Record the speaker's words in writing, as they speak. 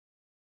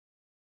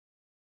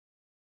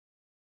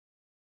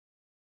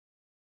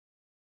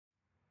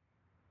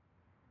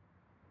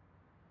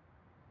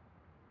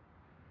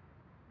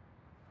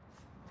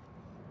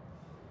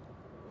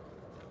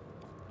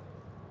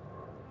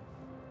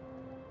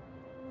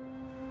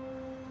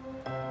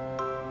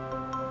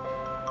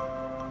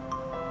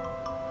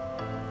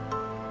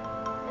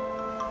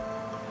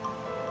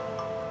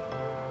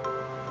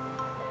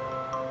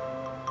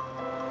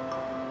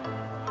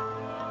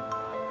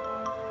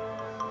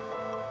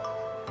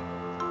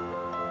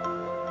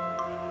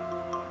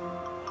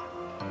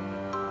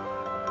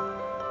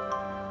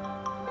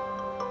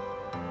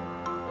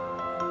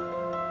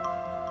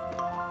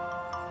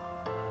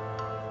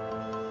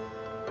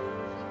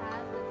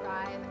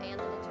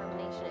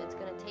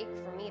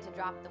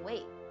drop the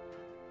weight.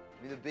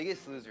 I mean, The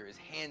Biggest Loser is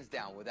hands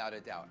down, without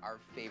a doubt, our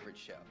favorite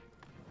show.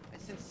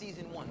 And since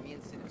season 1, me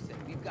and Sid have said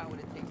we've got what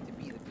it takes to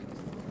be the biggest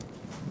loser.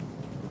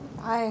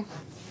 Bye.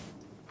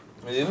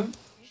 You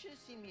should have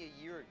seen me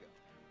a year ago.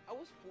 I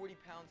was 40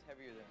 pounds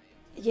heavier than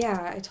I am.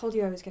 Yeah, I told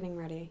you I was getting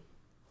ready.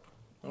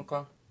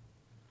 Okay.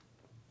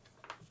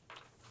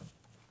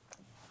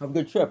 Have a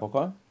good trip,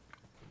 okay?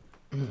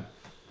 I'm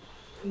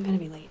gonna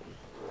be late.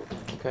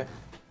 Okay.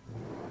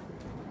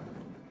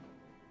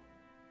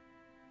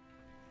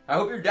 I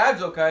hope your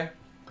dad's okay.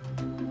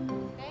 Thank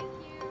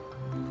you.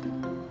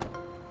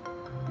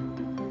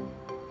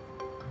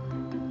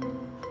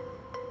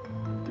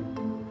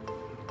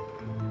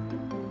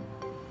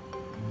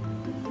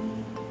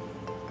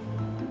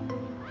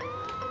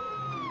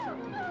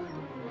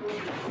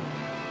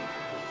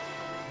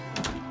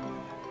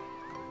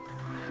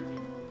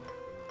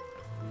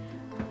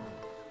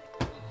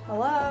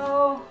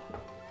 Hello?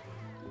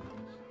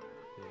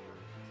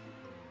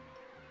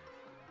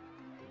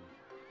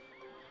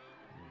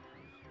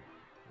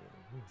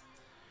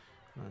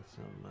 Want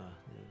some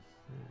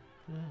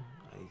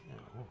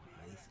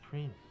ice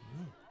cream.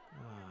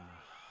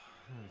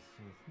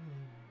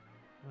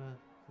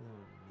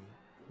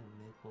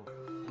 Maple.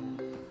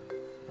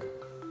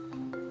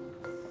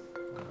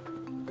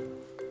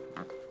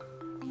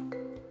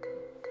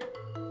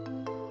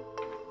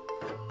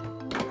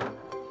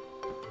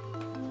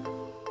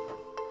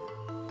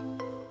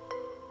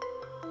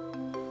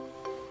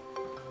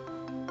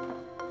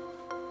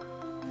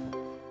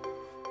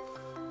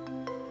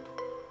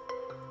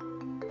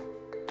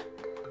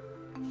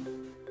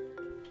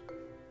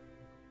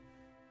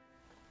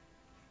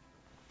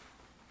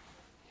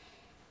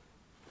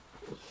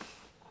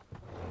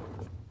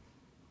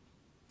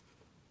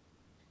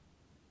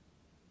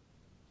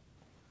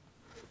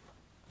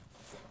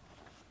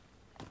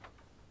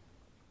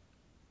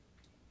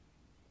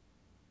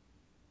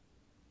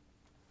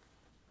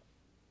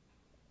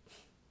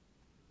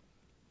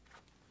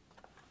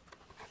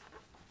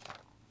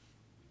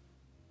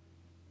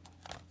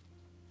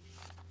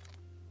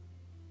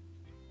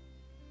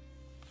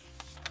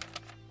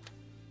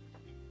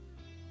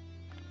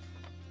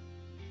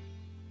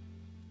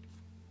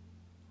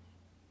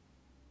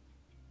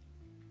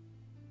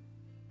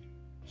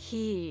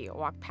 He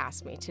walked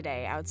past me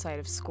today outside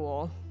of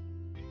school.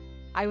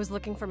 I was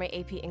looking for my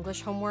AP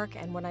English homework,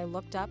 and when I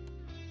looked up,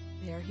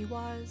 there he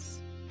was.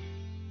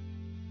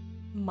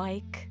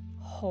 Mike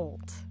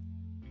Holt.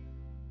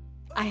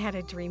 I had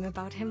a dream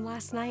about him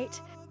last night.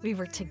 We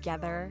were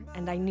together,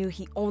 and I knew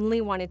he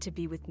only wanted to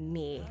be with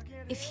me.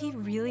 If he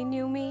really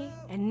knew me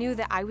and knew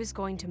that I was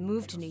going to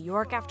move to New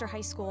York after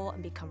high school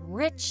and become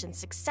rich and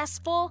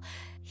successful,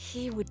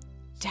 he would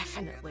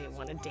definitely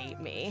want to date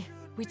me.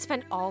 We'd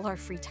spend all our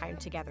free time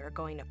together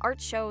going to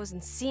art shows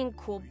and seeing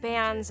cool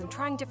bands and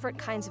trying different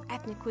kinds of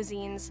ethnic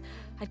cuisines.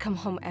 I'd come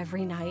home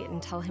every night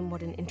and tell him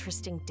what an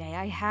interesting day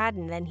I had,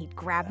 and then he'd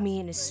grab me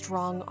in his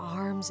strong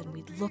arms and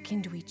we'd look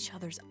into each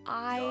other's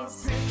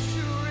eyes.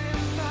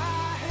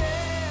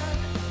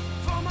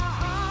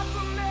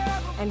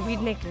 And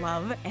we'd make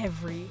love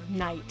every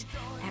night.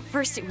 At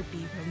first it would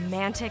be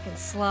romantic and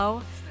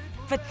slow,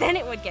 but then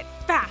it would get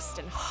fast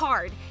and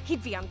hard.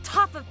 He'd be on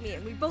top of me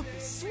and we'd both be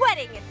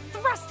sweating and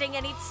thrusting,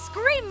 and he'd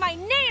scream my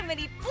name and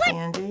he'd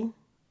blink. Sandy,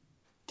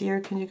 dear,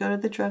 can you go to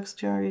the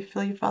drugstore and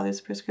refill your father's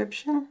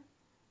prescription?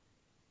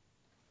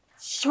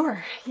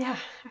 Sure, yeah,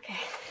 okay.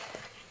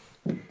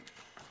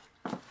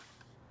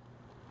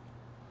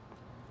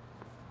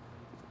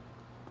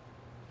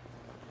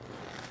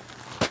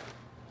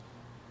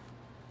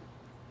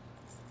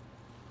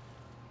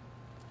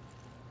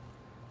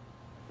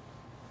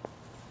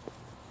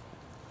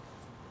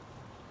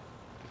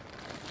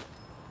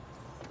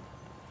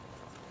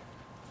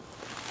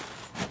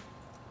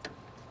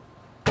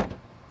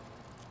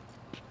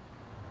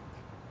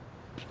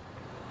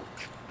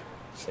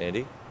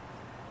 Sandy?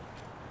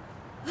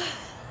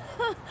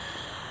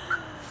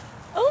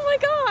 Oh my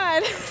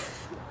God!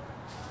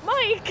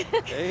 Mike!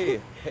 Hey,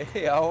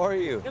 how are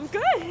you? I'm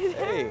good.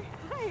 Hey.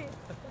 Hi.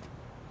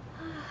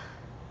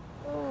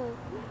 Oh.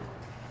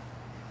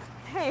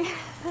 Hey.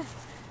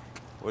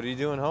 What are you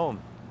doing home?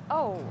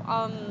 Oh,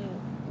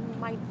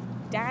 my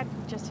dad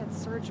just had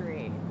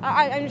surgery.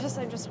 I'm just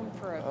home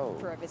for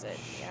a visit.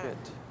 Shit. Yeah.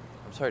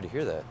 I'm sorry to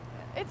hear that.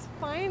 It's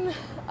fine.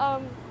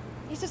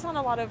 He's just on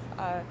a lot of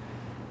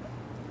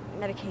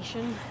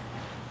medication.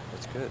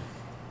 That's good.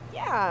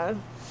 Yeah.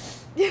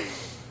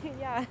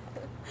 Yeah.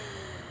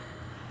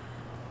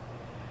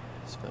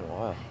 It's been a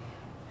while.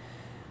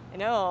 I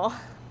know.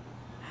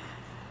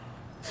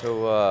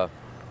 So, what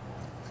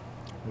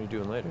are you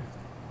doing later?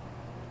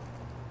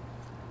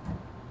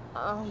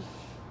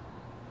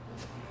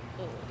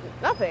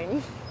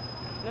 Nothing.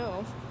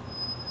 No.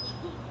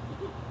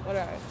 What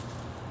are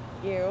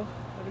you?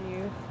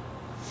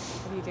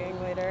 What are you doing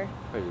later?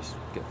 Probably just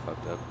get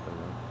fucked up. I don't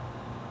know.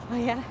 Oh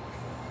yeah.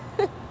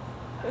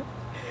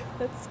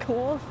 That's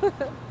cool. I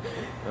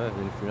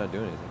mean, if you're not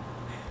doing anything.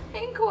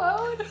 In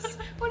quotes?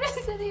 What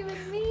does that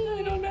even mean?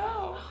 I don't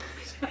know.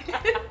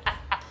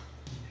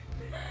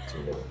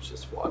 You know, it's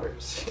just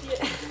waters.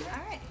 Yeah. All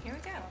right, here we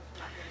go.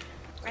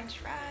 French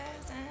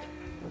fries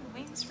and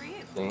wings for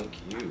you. Thank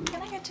you.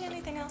 Can I get to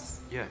anything else?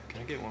 Yeah,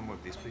 can I get one more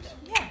of these, please?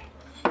 Yeah.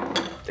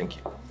 Thank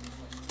you.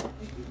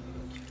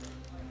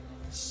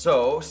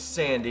 So,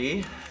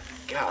 Sandy,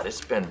 God, it's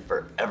been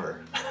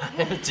forever. I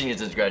haven't seen you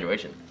since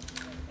graduation.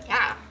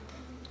 Yeah.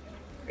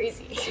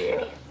 Crazy.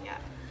 Yeah. Yeah.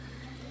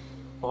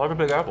 Well, how's a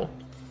Big Apple?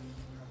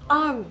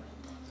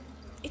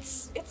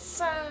 It's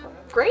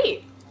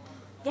great.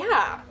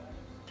 Yeah.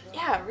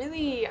 Yeah,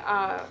 really,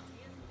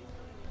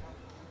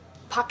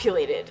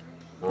 populated.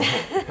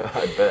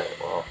 I bet.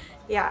 Wow.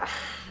 Yeah.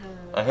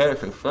 I heard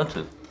it's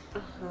expensive.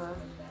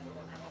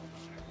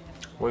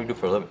 What do you do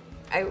for a living?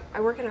 I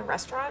work in a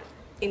restaurant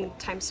in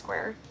Times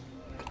Square.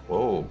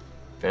 Whoa,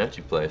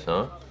 fancy place,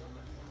 huh?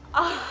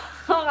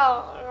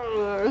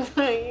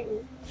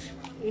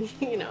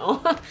 You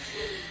know.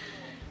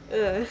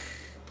 Yeah.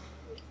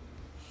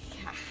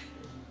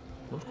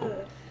 That's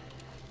cool.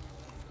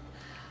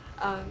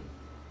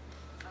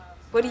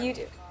 What do you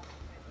do?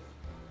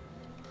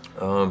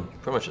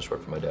 Pretty much just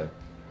work for my dad.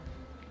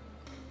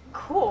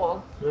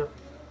 Cool. Yeah.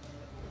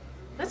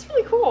 That's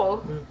really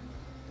cool. Yeah.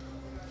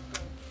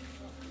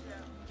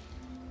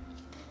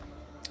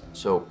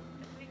 So,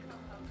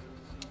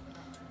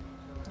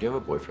 do you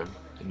have a boyfriend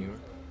in New York?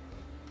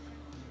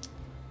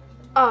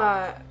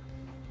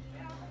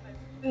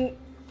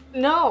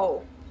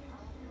 No.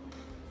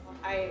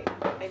 I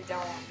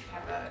don't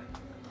have a...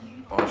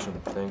 Awesome.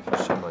 Thank you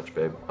so much,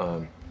 babe.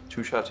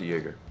 2 shots of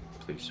Jaeger,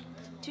 please.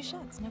 2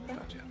 shots, no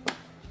problem.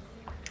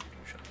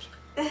 Shots,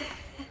 yeah. 2 shots.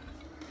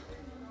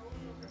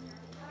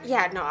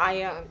 Yeah, no, I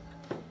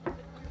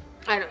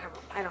don't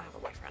have a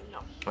boyfriend,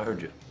 no. I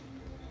heard you.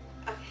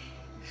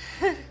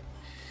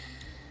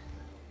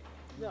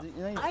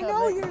 I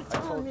know you're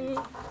telling me.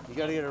 You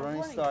gotta get a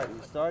running start.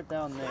 You start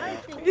down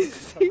there.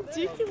 It's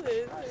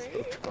ridiculous,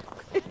 right?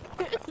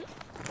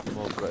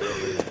 Walk right over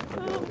here. I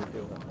know what you're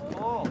doing.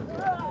 Oh.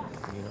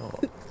 You know,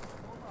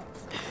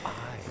 I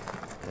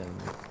am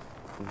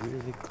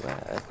really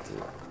glad that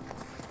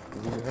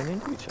we ran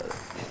into each other.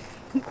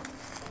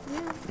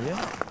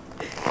 Yeah.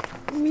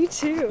 Me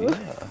too.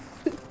 Yeah.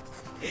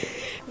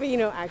 But you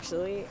know,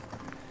 actually,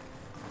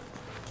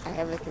 I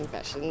have a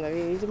confession that I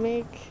need to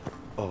make.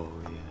 Oh,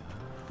 yeah.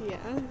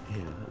 Yeah.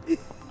 Yeah.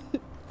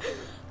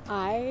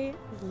 I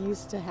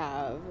used to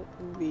have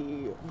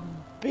the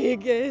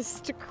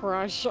biggest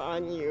crush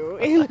on you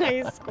in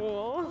high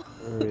school.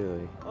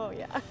 Really? Oh,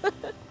 yeah.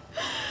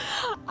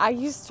 I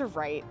used to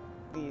write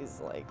these,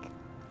 like,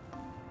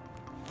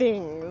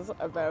 things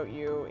about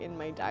you in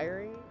my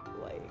diary.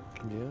 Like,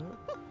 Yeah?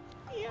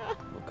 yeah.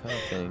 What kind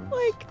of things?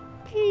 Like,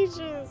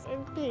 pages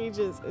and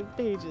pages and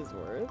pages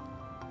worth.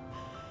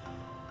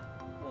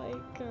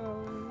 Like,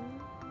 how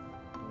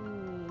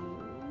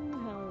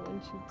I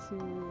want you to,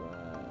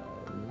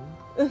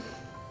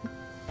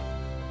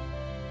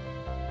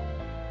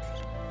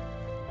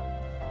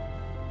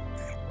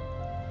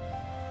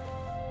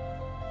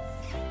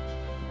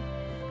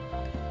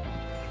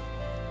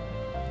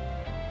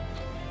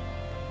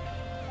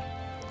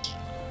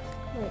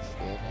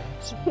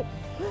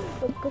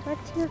 Let's go back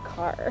to your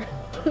car.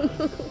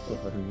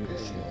 What do you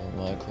see all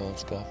my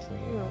clothes got for you?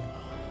 No.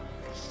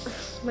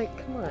 Mike,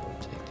 come on.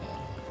 Take that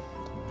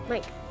off.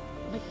 Mike,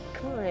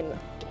 come on.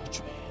 Touch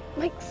me.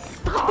 Mike,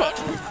 stop it!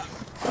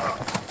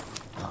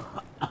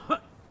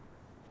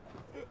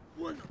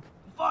 What the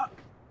fuck?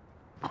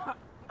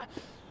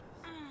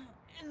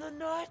 In the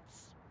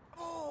nuts?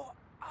 Oh,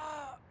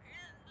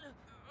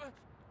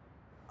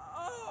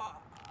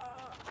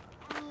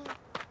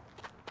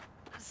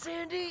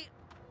 Sandy?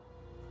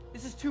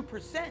 This is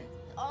 2%.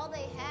 All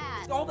they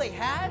had. It's all they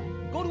had?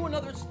 Go to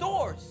another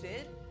store,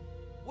 Sid.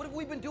 What have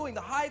we been doing?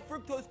 The high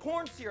fructose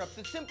corn syrup,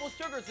 the simple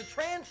sugars, the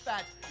trans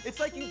fats. It's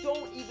like you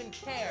don't even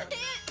care.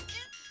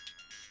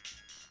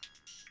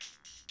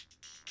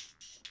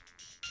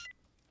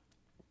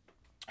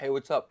 Hey,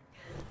 what's up?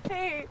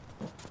 Hey.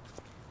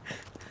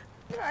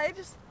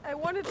 I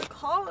wanted to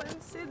call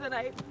and say that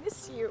I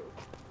miss you.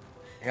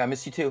 Yeah, I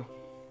miss you too.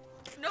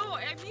 No,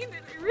 I mean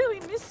it. I really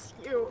miss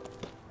you.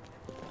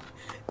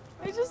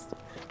 I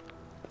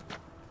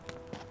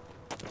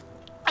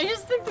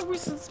just think that we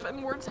should spend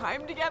more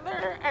time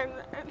together, and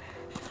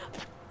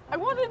I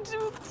want to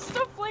do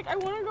stuff like, I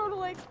want to go to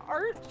like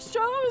art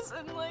shows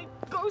and like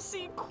go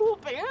see cool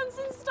bands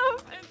and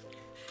stuff,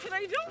 and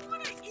I don't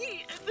want to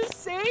eat at the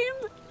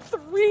same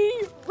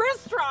 3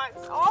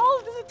 restaurants all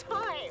the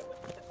time.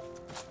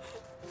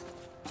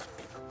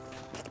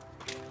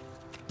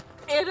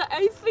 And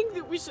I think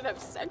that we should have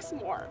sex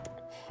more.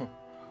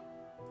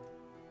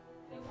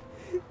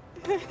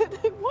 And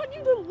I want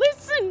you to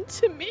listen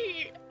to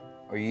me.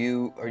 Are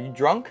you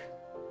drunk?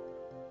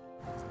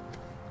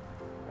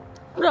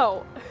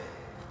 No.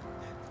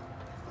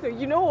 No,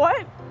 you know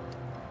what?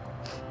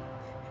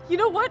 You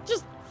know what?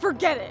 Just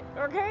forget it,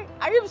 okay?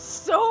 I am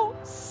so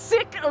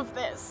sick of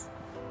this.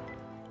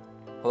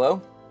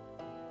 Hello?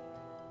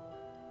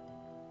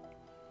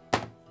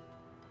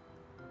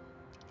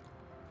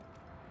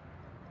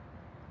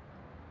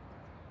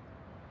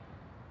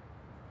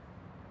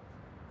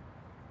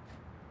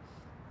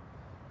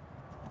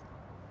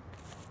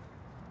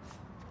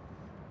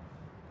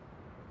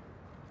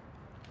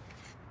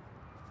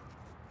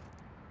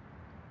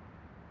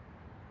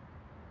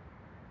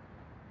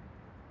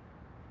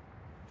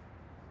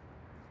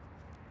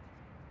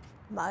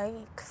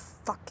 Mike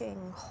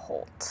fucking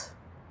Holt.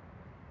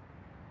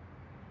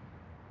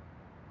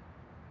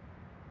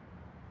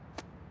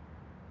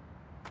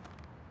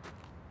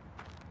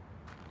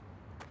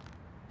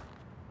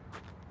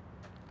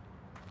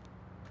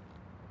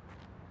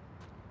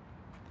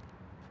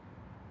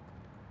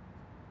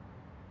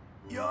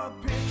 Your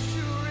picture